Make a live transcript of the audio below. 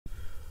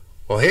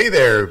Well, hey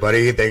there,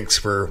 everybody. Thanks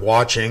for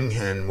watching,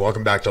 and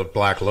welcome back to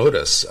Black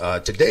Lotus.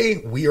 Today,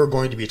 we are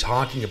going to be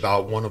talking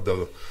about one of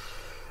the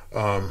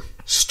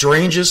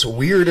strangest,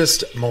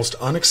 weirdest, most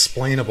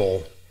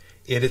unexplainable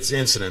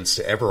incidents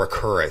to ever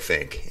occur, I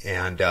think.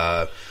 And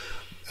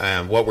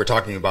what we're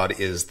talking about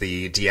is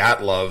the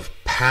Dyatlov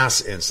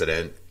Pass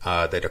incident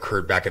that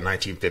occurred back in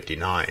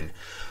 1959.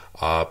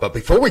 But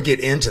before we get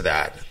into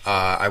that,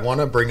 I want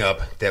to bring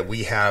up that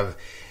we have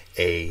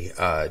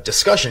a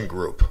discussion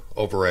group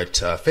over at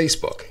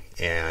Facebook,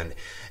 and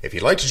if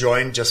you'd like to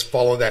join, just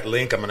follow that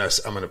link. I'm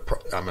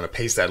gonna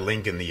paste that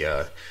link in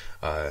the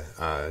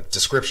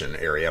description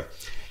area.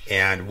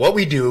 And what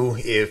we do,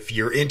 if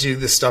you're into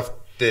the stuff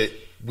that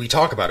we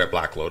talk about at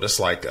Black Lotus,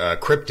 like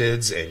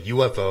cryptids and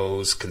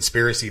UFOs,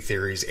 conspiracy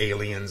theories,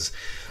 aliens,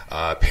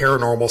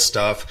 paranormal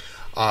stuff,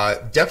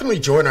 definitely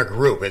join our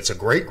group. It's a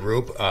great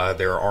group.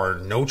 There are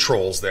no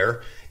trolls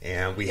there,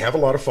 and we have a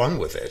lot of fun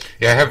with it.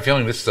 Yeah, I have a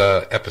feeling this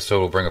episode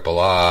will bring up a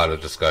lot of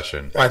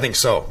discussion. I think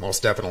so,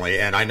 most definitely.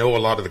 And I know a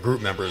lot of the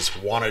group members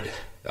wanted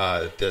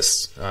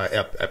this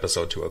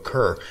episode to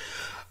occur.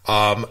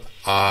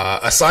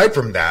 Aside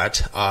from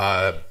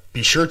that,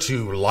 be sure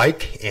to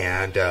like,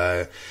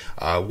 and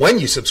when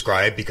you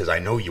subscribe, because I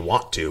know you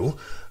want to,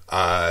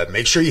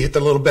 make sure you hit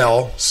the little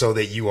bell so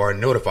that you are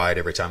notified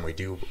every time we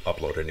do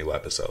upload a new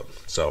episode.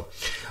 So,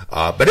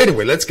 but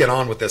anyway, let's get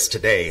on with this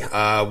today.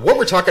 What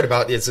we're talking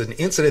about is an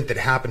incident that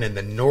happened in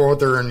the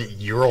northern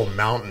Ural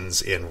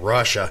Mountains in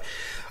Russia.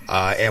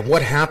 And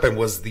what happened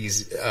was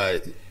these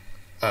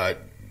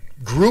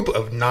group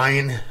of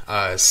 9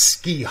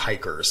 ski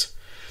hikers,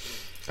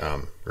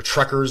 or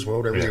trekkers,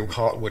 whatever you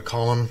would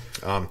call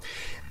them.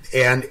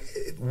 And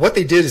what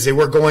they did is they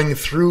were going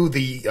through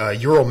the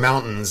Ural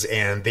Mountains,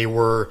 and they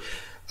were,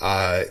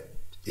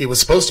 it was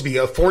supposed to be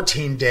a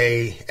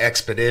 14-day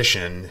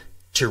expedition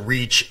to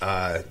reach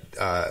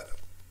Otorten,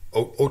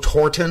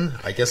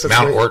 I guess that's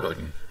Mount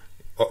Orton.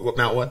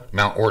 Mount what?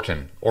 Mount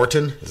Orton.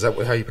 Orton? Is that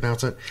how you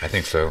pronounce it? I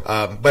think so.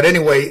 But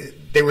anyway,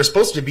 they were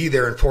supposed to be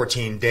there in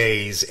 14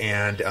 days,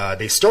 and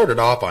they started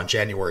off on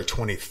January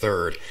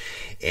 23rd.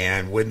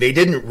 And when they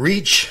didn't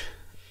reach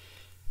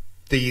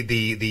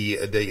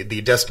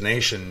the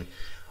destination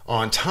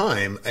on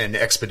time, an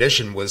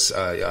expedition was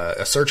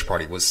a search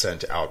party was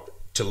sent out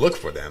to look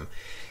for them,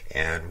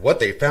 and what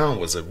they found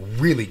was a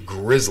really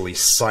grisly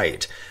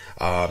sight.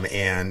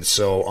 And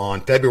so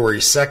on February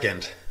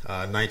 2nd,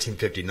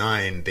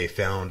 1959, they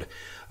found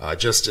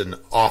just an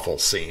awful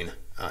scene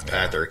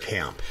at their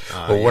camp.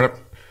 Well,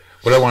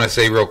 what I want to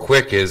say real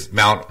quick is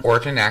Mount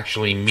Orton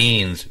actually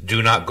means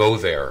 "do not go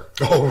there."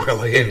 Oh,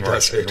 really? In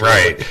Russian,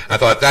 right? I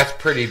thought that's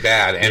pretty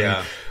bad.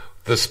 And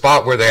the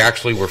spot where they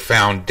actually were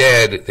found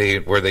dead,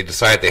 where they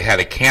decided they had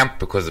a camp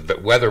because the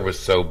weather was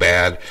so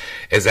bad,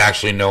 is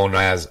actually known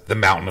as the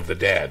Mountain of the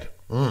Dead.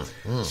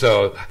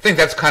 So I think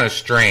that's kind of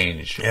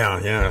strange.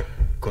 Yeah,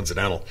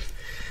 coincidental.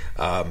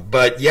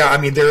 But yeah, I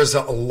mean, there's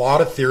a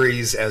lot of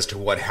theories as to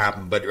what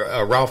happened. But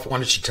Ralph, why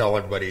don't you tell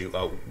everybody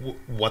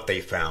what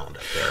they found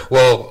there?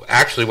 Well,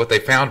 actually, what they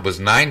found was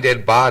 9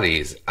 dead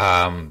bodies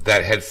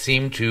that had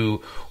seemed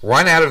to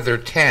run out of their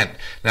tent.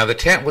 Now, the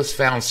tent was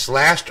found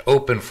slashed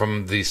open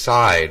from the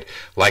side,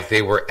 like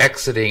they were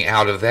exiting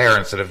out of there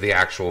instead of the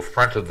actual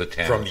front of the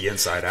tent. From the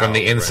inside out. From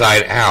the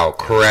inside out,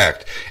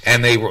 correct.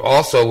 And they were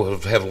also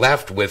have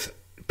left with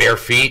bare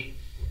feet,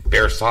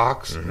 bare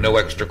socks, no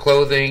extra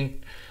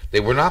clothing. They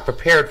were not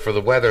prepared for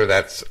the weather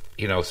that's,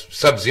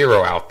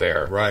 sub-zero out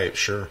there. Right,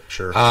 sure.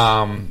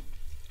 And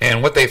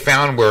what they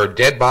found were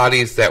dead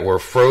bodies that were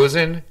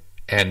frozen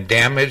and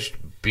damaged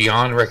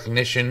beyond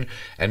recognition,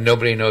 and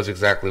nobody knows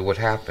exactly what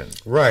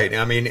happened. Right.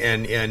 I mean,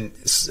 and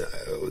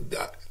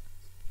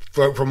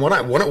from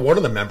what one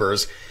of the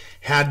members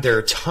had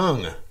their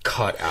tongue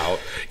cut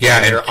out. Yeah,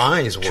 and their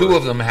eyes were. 2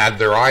 of them had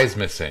their eyes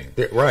missing.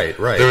 Right.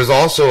 There was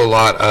also a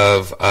lot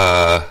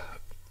of...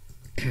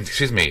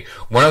 excuse me.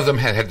 One of them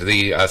had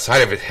the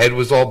side of its head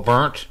was all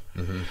burnt.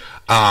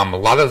 A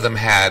lot of them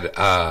had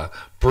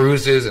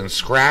bruises and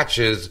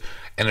scratches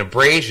and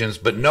abrasions,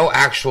 but no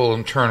actual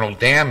internal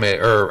damage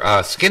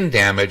or skin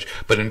damage.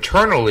 But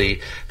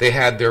internally,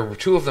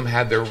 2 of them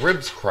had their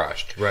ribs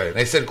crushed. Right. And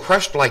they said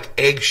crushed like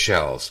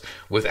eggshells,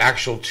 with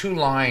actual 2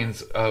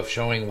 lines of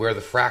showing where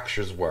the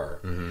fractures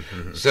were.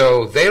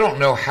 So they don't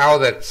know how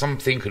that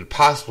something could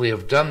possibly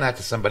have done that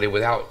to somebody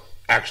without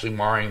actually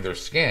marring their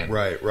skin,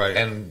 right,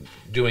 and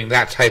doing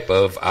that type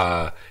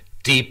of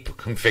deep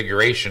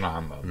configuration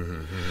on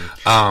them.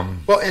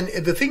 Well, and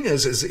the thing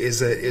is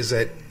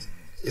that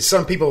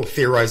some people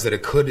theorize that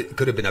it could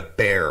have been a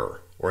bear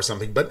or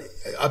something, but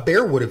a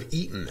bear would have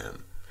eaten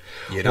them.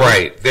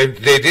 Right. They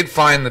did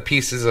find the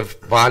pieces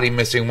of body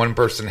missing. One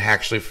person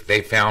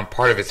they found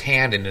part of his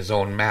hand in his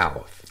own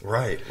mouth.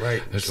 Right.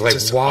 It's like,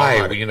 why?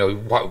 Odd.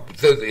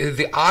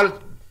 The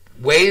odd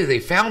way they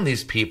found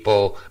these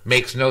people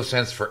makes no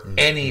sense for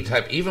any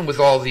type, even with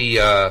all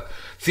the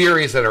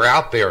theories that are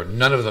out there,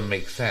 none of them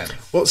make sense.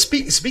 Well,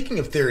 speaking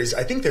of theories,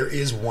 I think there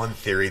is one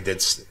theory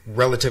that's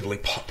relatively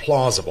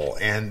plausible,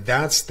 and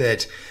that's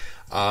that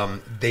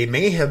they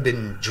may have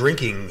been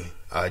drinking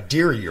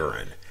deer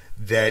urine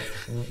that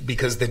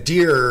because the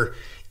deer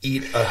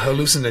eat a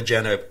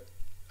hallucinogenic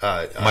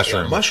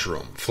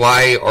mushroom.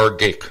 Fly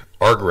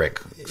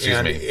agaric.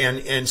 Excuse me.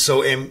 And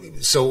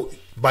so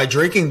by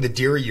drinking the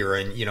deer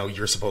urine,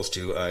 you're supposed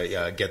to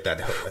get that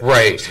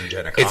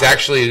hallucinogenic high. It's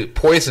actually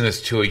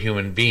poisonous to a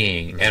human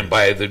being, and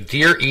by the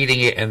deer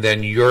eating it and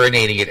then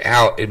urinating it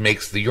out,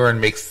 the urine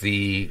makes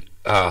the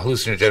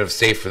hallucinogenic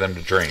safe for them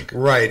to drink.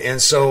 Right,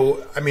 and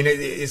so I mean,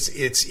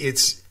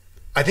 it's.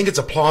 I think it's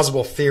a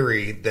plausible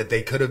theory that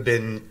they could have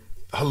been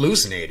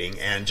hallucinating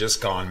and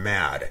just gone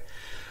mad.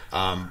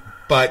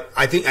 But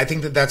I think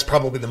that that's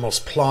probably the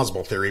most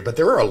plausible theory. But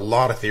there are a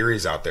lot of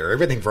theories out there.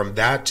 Everything from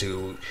that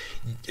to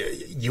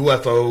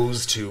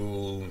UFOs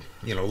to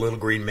little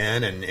green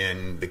men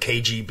and the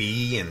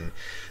KGB and.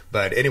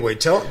 But anyway,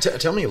 tell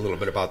me a little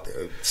bit about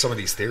some of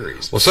these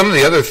theories. Well, some of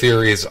the other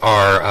theories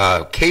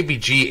are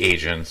KBG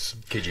agents.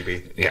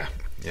 KGB. Yeah.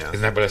 Yeah.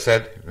 Isn't that what I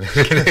said?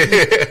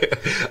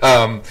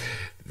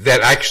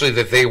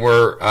 that they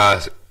were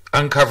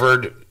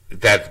uncovered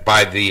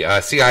by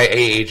the CIA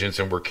agents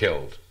and were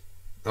killed.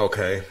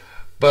 Okay.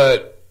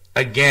 But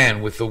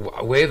again, with the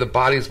way the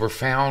bodies were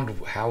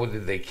found, how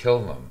did they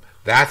kill them?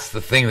 That's the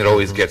thing that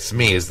always gets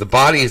me, is the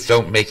bodies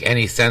don't make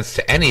any sense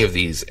to any of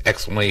these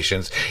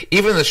explanations,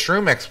 even the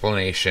shroom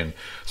explanation.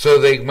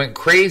 So they went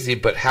crazy,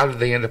 but how did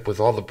they end up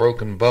with all the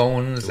broken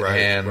bones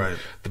and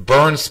the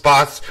burn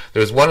spots?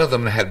 There's one of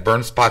them that had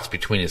burn spots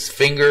between his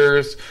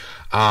fingers.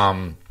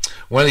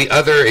 One of the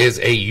other is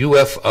a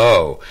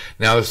UFO.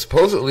 Now,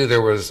 supposedly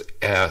there was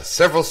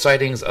several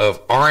sightings of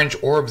orange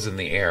orbs in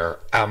the air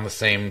on the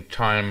same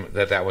time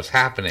that was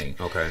happening.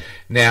 Okay.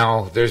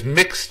 Now, there's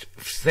mixed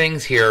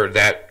things here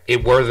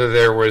whether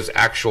there was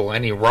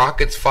any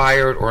rockets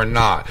fired or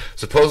not.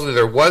 Supposedly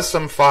there was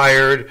some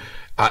fired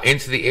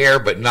into the air,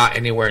 but not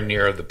anywhere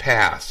near the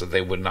pass, so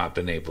they would not have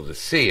been able to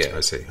see it. I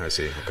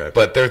see. Okay.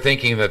 But they're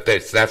thinking that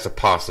that's a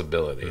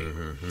possibility.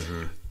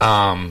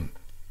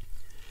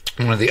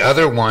 One of the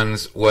other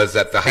ones was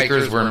that the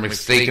hikers were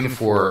mistaken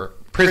for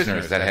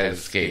prisoners that had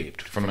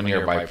escaped from a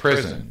nearby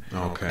prison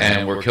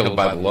and were killed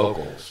by the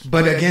locals.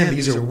 But again,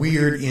 these are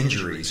weird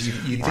injuries.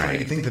 You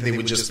think that they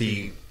would just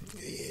be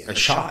a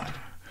shot,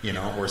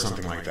 or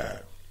something like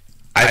that.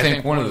 I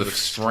think one of the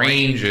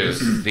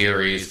strangest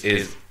theories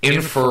is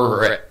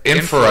infrasound.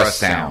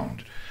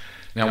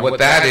 Now, what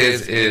that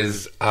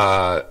is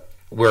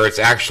where it's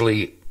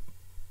actually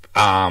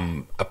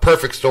a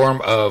perfect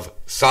storm of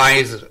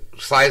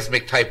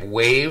seismic type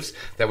waves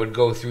that would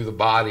go through the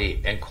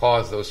body and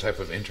cause those type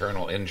of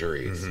internal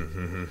injuries.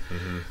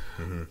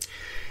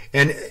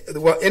 And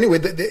well, anyway,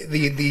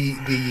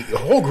 the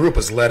whole group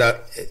was led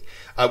up.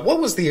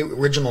 What was the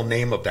original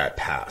name of that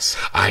pass?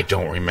 I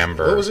don't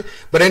remember. What was it?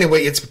 But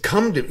anyway, it's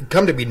come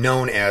to be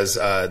known as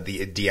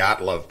the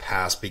Dyatlov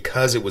Pass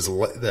because it was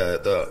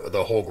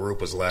the whole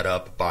group was led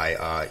up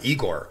by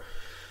Igor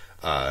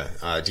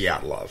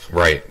Dyatlov.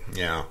 Right.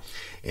 Yeah.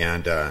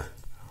 And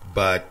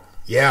but.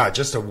 Yeah,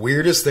 just the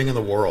weirdest thing in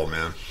the world,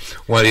 man.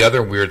 One of the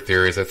other weird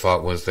theories I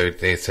thought was that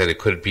they said it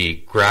could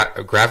be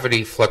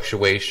gravity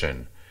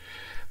fluctuation.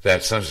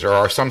 That there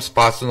are some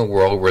spots in the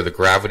world where the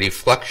gravity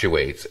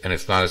fluctuates and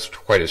it's not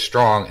quite as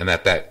strong, and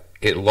that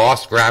it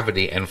lost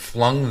gravity and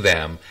flung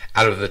them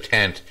out of the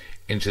tent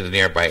into the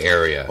nearby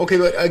area. Okay,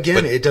 but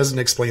again, it doesn't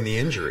explain the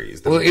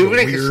injuries. The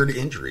weird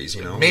injuries,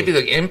 Maybe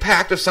the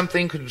impact of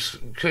something could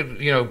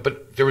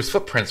but there was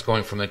footprints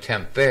going from the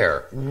tent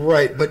there.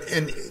 Right,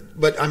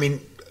 but I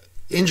mean.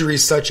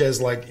 Injuries such as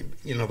like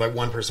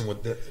one person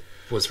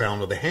was found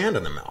with a hand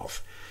in the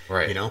mouth,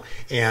 right?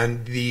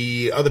 And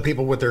the other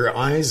people with their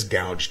eyes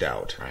gouged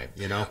out, right?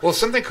 Well,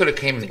 something could have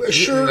came and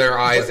eaten their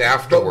eyes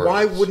afterwards. But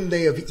why wouldn't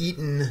they have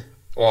eaten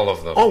all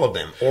of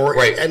them,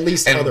 or at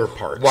least other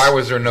parts? Why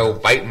was there no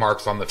bite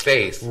marks on the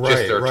face? Right,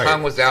 just their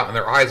tongue was out and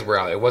their eyes were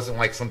out. It wasn't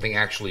like something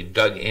actually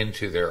dug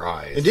into their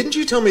eyes. And didn't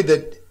you tell me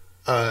that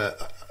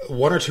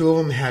one or two of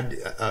them had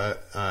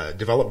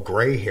developed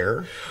gray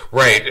hair?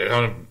 Right.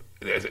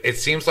 It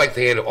seems like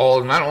they had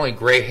all not only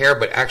gray hair,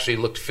 but actually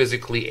looked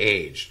physically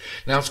aged.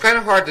 Now, it's kind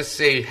of hard to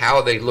say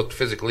how they looked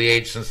physically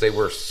aged since they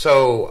were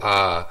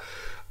so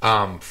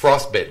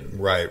frostbitten.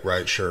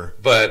 Right, sure.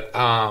 But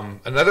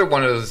another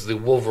one is the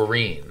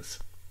wolverines.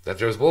 That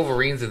there's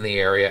wolverines in the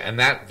area, and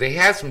that they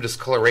had some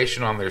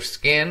discoloration on their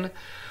skin,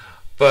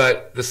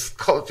 but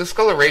the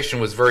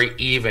discoloration was very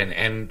even,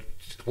 and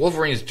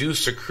wolverines do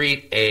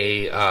secrete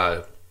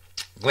a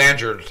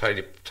glandular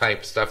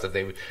type stuff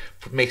that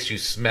makes you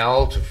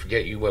smell to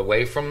get you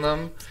away from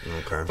them.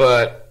 Okay.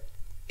 But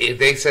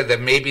they said that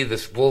maybe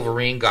this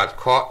wolverine got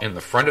caught in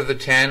the front of the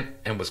tent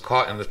and was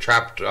caught in the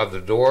trap of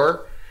the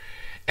door,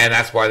 and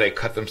that's why they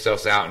cut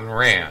themselves out and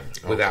ran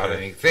without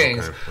any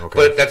things. Okay.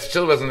 But that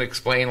still doesn't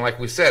explain, like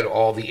we said,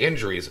 all the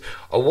injuries.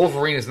 A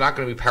wolverine is not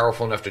going to be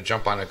powerful enough to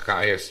jump on a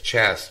guy's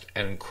chest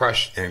and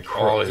crush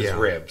all his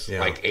ribs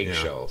like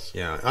eggshells.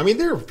 Yeah, I mean,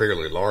 they're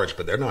fairly large,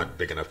 but they're not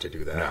big enough to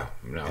do that.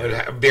 No.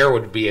 A bear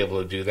would be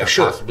able to do that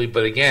possibly,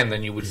 but again,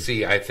 then you would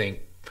see, I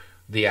think,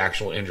 the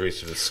actual injuries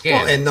to the skin.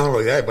 Well, and not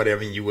only that, but I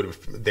mean,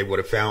 they would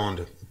have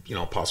found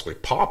possibly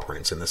paw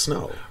prints in the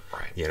snow.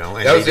 Right. And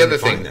that was they the other didn't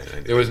thing. find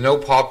that. There was no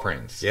paw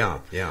prints. Yeah.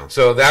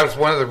 So that was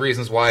one of the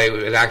reasons why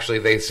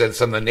they said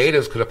some of the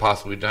natives could have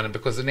possibly done it,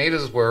 because the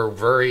natives were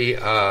very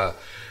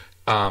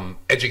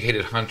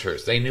educated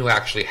hunters. They knew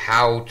actually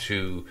how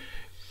to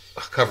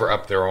cover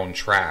up their own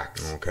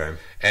tracks. Okay.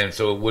 And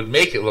so it would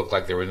make it look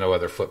like there were no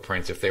other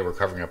footprints if they were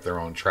covering up their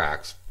own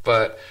tracks.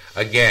 But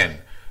again,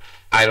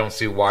 I don't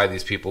see why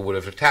these people would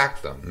have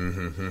attacked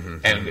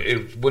them. And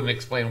it wouldn't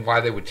explain why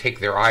they would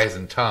take their eyes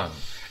and tongue.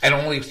 And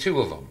only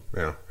 2 of them.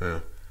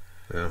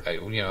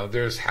 Yeah.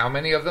 There's how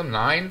many of them?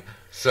 9?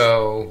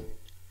 So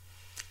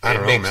I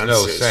don't know, makes man.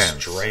 no it's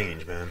sense.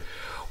 Strange, man.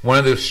 One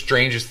of the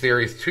strangest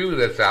theories, too,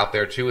 that's out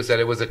there, too, is that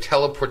it was a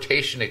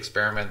teleportation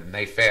experiment and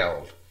they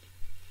failed.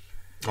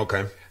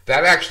 Okay.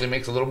 That actually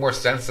makes a little more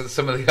sense than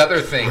some of the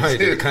other things. Right,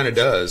 it kind of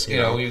does. You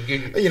know,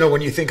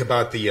 when you think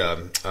about the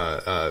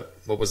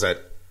what was that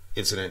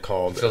incident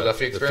called?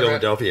 Philadelphia experiment? The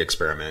Philadelphia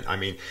experiment. I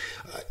mean,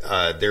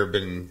 there have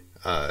been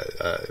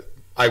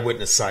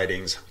eyewitness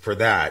sightings for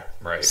that,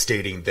 right,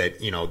 stating that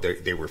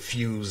they were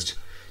fused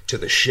to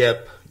the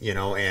ship,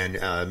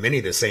 and many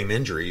of the same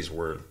injuries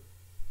were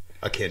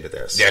akin to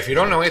this. Yeah, if you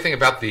don't know anything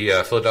about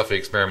the Philadelphia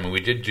experiment,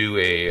 we did do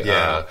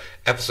a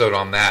episode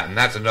on that, and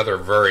that's another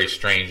very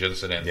strange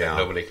incident that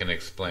nobody can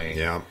explain.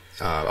 Yeah,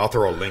 I'll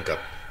throw a link up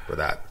for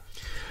that.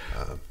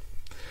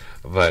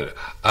 But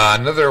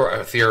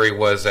another theory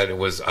was that it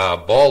was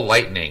ball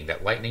lightning,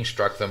 that lightning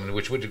struck them,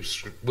 which would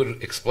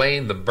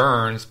explain the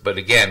burns, but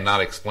again,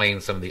 not explain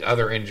some of the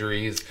other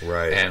injuries,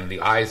 right, and the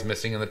eyes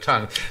missing and the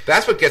tongue.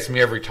 That's what gets me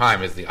every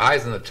time, is the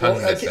eyes and the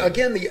tongue missing.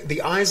 Again,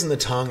 the eyes and the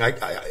tongue,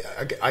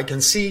 I can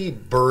see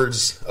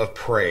birds of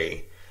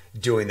prey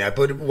doing that,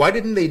 but why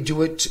didn't they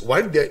do it?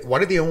 Why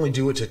did they only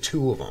do it to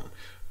 2 of them?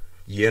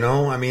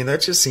 I mean, that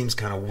just seems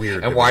kind of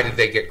weird. And why did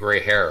they get gray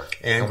hair?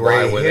 And gray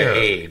why hair. were they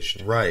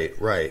aged? Right.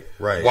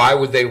 Why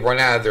would they run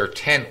out of their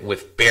tent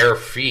with bare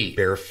feet?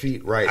 Bare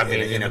feet, right. I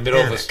mean, in the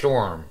middle of a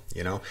storm.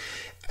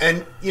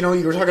 And,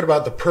 you were talking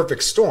about the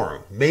perfect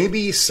storm.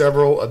 Maybe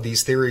several of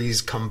these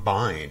theories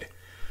combined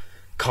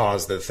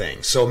caused the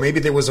thing. So maybe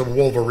there was a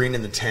wolverine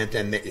in the tent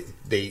and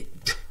they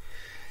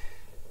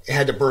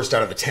had to burst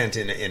out of the tent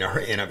in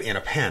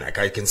a panic.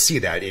 I can see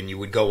that, and you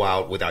would go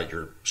out without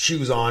your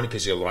shoes on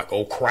because you're like,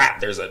 oh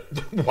crap, there's a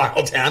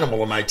wild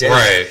animal in my tent.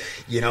 Right.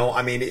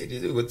 I mean,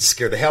 it would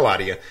scare the hell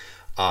out of you.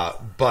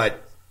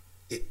 But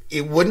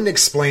it wouldn't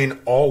explain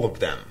all of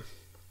them.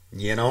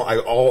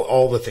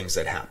 All the things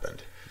that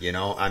happened.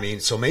 I mean,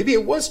 so maybe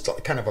it was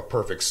kind of a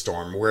perfect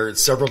storm where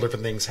several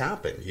different things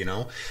happened.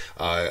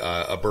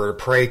 A bird of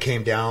prey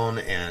came down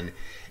and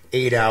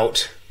ate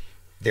out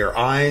their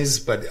eyes,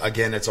 but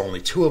again, it's only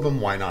 2 of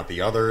them. Why not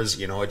the others?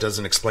 It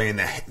doesn't explain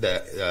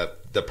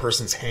the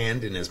person's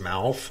hand in his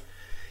mouth.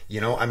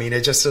 I mean,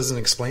 it just doesn't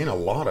explain a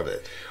lot of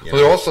it.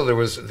 Well, also there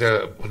was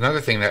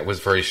another thing that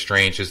was very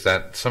strange is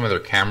that some of their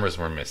cameras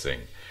were missing.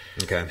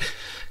 Okay.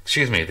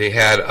 Excuse me. They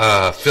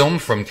had film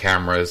from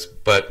cameras,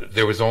 but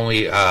there was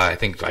only I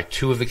think like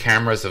 2 of the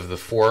cameras of the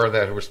 4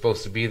 that were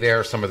supposed to be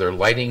there. Some of their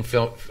lighting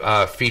film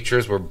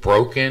features were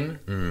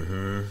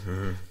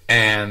broken,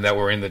 and that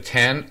were in the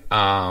tent.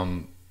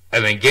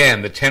 And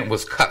again, the tent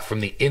was cut from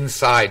the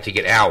inside to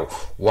get out.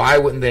 Why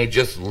wouldn't they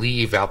just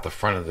leave out the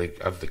front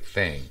of the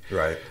thing?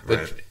 Right.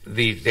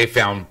 They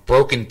found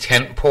broken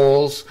tent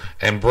poles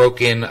and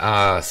broken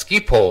ski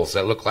poles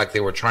that looked like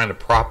they were trying to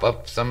prop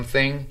up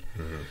something.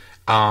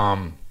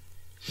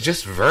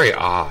 Just very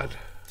odd.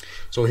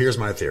 So here's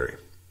my theory.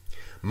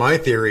 My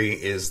theory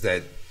is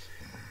that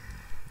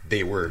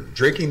they were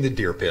drinking the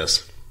deer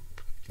piss.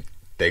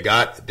 They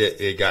got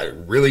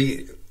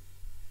really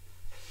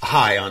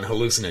high on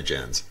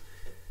hallucinogens.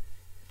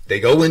 They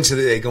go into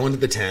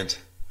the tent.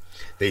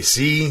 They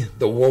see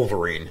the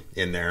wolverine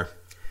in there.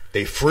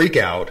 They freak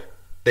out.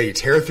 They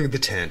tear through the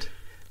tent.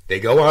 They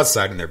go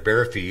outside in their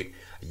bare feet.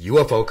 A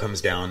UFO comes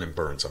down and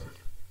burns them.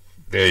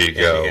 There you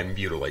go. And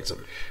mutilates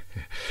them.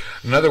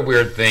 Another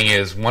weird thing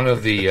is one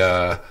of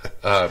the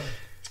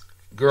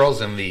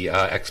girls in the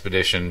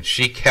expedition,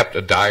 she kept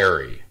a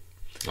diary.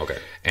 Okay.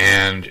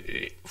 And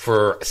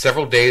for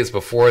several days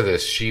before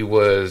this, she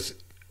was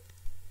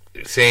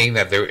saying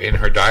that in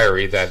her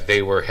diary that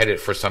they were headed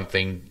for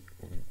something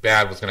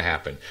bad was going to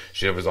happen.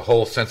 There was a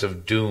whole sense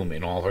of doom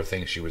in all her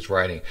things she was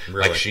writing.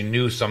 Really? Like she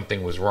knew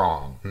something was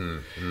wrong.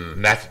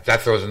 And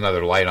that throws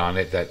another light on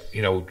it. That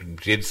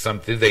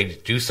did they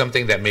do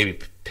something that maybe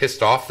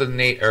pissed off the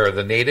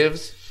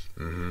natives?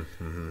 And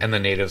the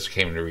natives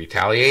came to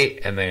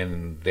retaliate, and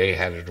then they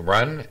had to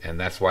run, and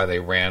that's why they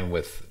ran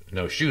with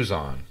no shoes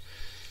on.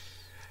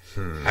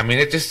 I mean,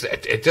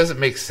 it doesn't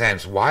make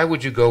sense. Why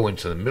would you go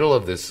into the middle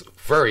of this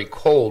very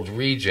cold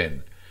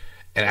region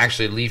and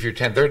actually leave your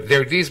tent?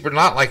 These were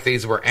not like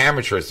these were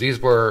amateurs. These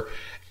were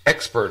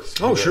experts.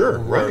 Oh, sure,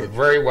 who were right.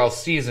 Very well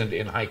seasoned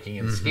in hiking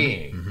and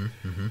skiing.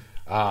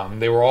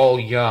 They were all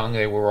young.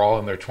 They were all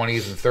in their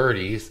 20s and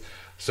 30s.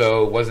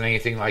 So it wasn't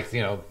anything like, they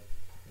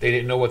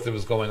didn't know what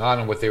was going on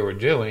and what they were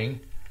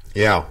doing.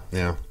 Yeah.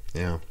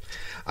 Yeah.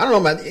 I don't know,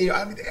 man. You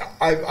know,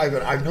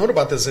 I've known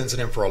about this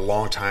incident for a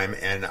long time,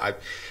 and I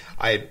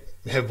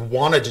have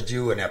wanted to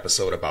do an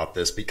episode about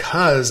this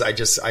because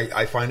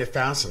I find it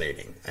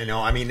fascinating. I know,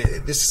 I mean,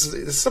 this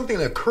is something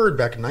that occurred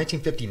back in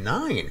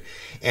 1959,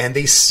 and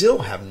they still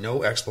have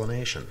no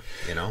explanation.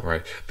 You know,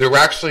 right? There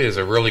actually is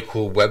a really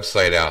cool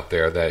website out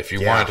there that if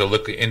you wanted to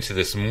look into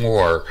this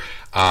more,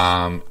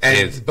 and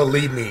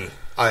believe me,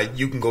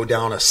 you can go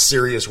down a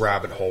serious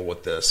rabbit hole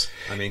with this.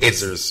 I mean,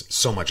 because there's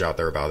so much out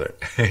there about it.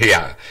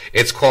 Yeah,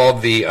 it's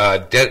called the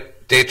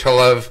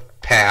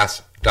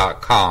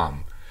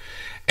Dyatlov.com.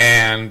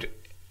 And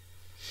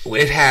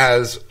it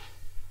has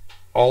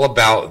all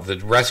about the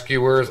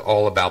rescuers,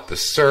 all about the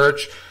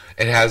search.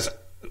 It has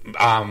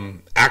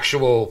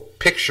actual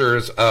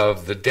pictures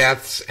of the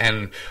deaths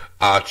and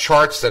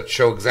charts that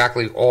show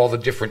exactly all the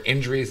different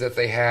injuries that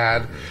they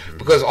had,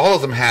 because all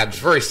of them had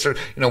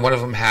one of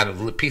them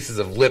had pieces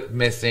of lip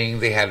missing.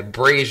 They had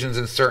abrasions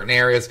in certain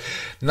areas.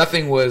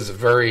 Nothing was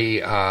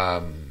very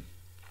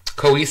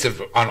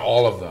cohesive on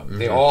all of them.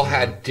 They all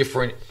had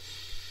different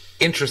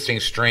interesting,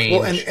 strange.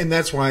 Well, and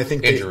that's why I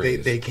think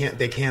they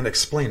can't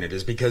explain it,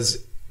 is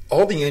because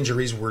all the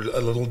injuries were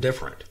a little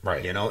different,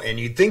 right? You know, and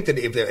you'd think that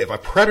if a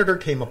predator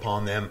came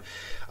upon them,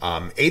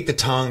 ate the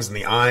tongues and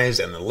the eyes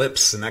and the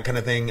lips and that kind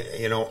of thing,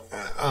 you know,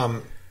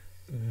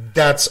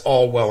 that's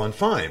all well and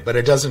fine, but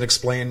it doesn't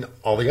explain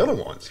all the other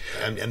ones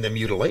and the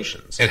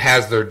mutilations. It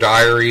has their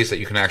diaries that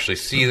you can actually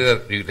see.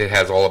 That it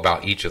has all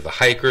about each of the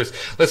hikers.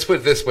 Let's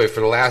put it this way: for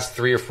the last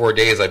 3 or 4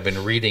 days, I've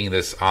been reading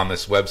this on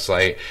this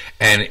website,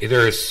 and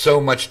there is so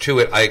much to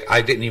it.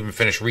 I didn't even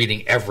finish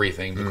reading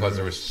everything because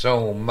there was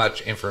so much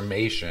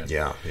information.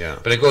 Yeah.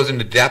 But it goes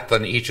into depth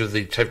on each of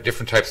the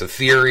different types of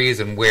theories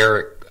and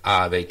where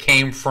they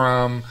came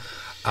from.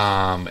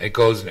 It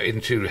goes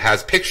into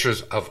has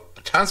pictures of.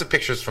 Tons of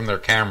pictures from their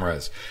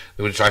cameras,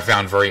 which I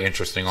found very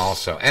interesting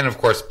also. And, of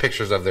course,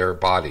 pictures of their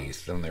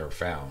bodies when they were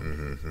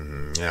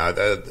found. Yeah,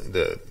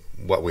 the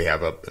what we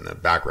have up in the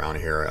background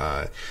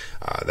here,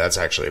 that's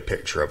actually a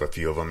picture of a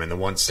few of them. And the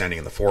one standing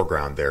in the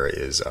foreground there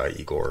is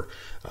Igor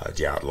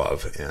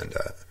Dyatlov. And,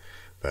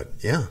 but,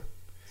 yeah.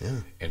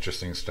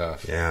 Interesting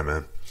stuff. Yeah,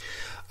 man.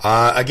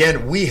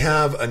 Again, we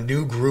have a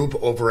new group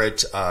over at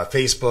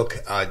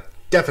Facebook.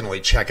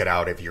 Definitely check it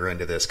out if you're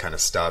into this kind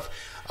of stuff.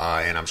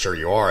 And I'm sure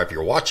you are if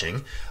you're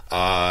watching.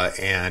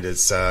 And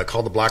it's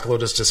called the Black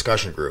Lotus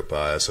Discussion Group.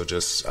 So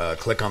just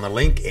click on the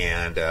link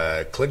and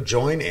click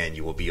join, and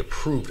you will be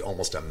approved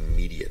almost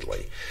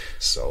immediately.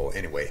 So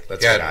anyway,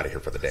 let's get out of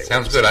here for the day.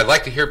 Sounds good. I'd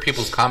like to hear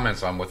people's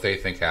comments on what they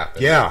think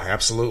happened. Yeah,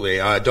 absolutely.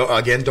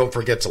 Don't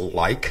forget to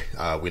like.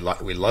 We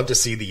love to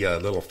see the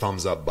little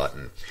thumbs up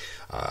button.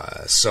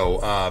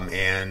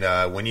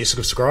 When you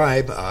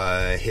subscribe,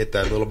 hit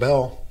that little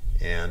bell.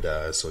 And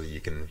so that you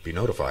can be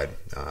notified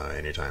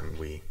anytime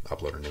we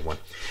upload a new one.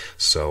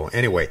 So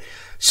anyway,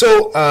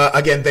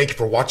 again, thank you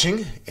for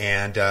watching,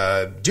 and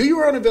do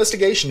your own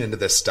investigation into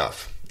this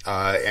stuff.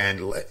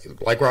 And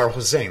like Robert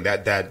was saying,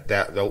 that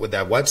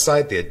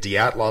website, the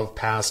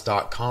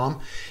Dyatlovpass.com,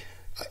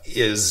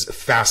 is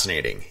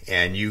fascinating,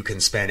 and you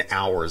can spend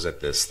hours at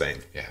this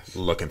thing,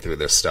 looking through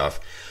this stuff.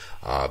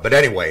 But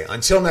anyway,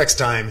 until next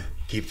time,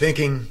 keep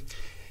thinking,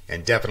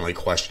 and definitely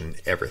question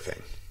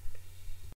everything.